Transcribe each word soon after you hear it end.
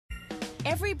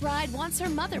Every bride wants her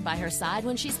mother by her side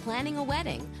when she's planning a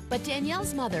wedding, but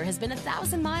Danielle's mother has been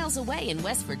 1,000 miles away in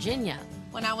West Virginia.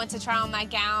 When I went to try on my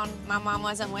gown, my mom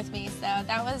wasn't with me, so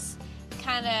that was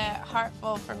kind of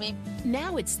hurtful for me.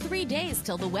 Now it's 3 days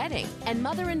till the wedding, and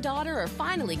mother and daughter are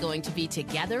finally going to be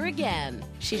together again.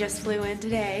 She just flew in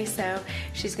today, so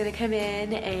she's gonna come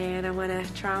in, and I wanna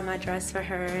try on my dress for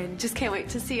her, and just can't wait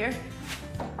to see her.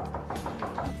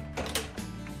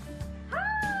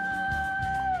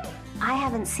 I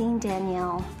haven't seen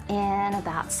Danielle in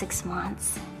about 6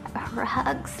 months. Her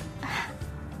hugs.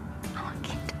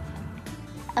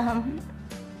 Oh,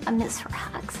 I miss her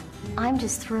hugs. I'm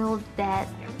just thrilled that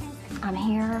I'm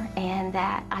here and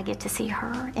that I get to see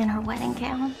her in her wedding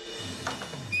gown.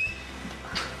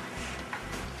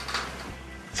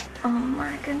 Oh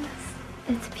my goodness,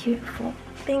 it's beautiful.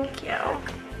 Thank you.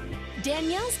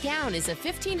 Danielle's gown is a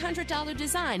 $1,500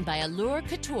 design by Allure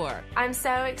Couture. I'm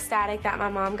so ecstatic that my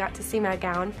mom got to see my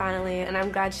gown finally, and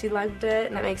I'm glad she loved it,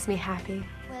 and that makes me happy.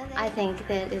 I think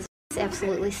that is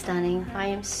absolutely stunning. I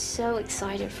am so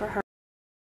excited for her.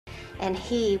 And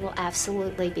he will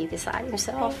absolutely be beside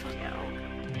himself. Thank you.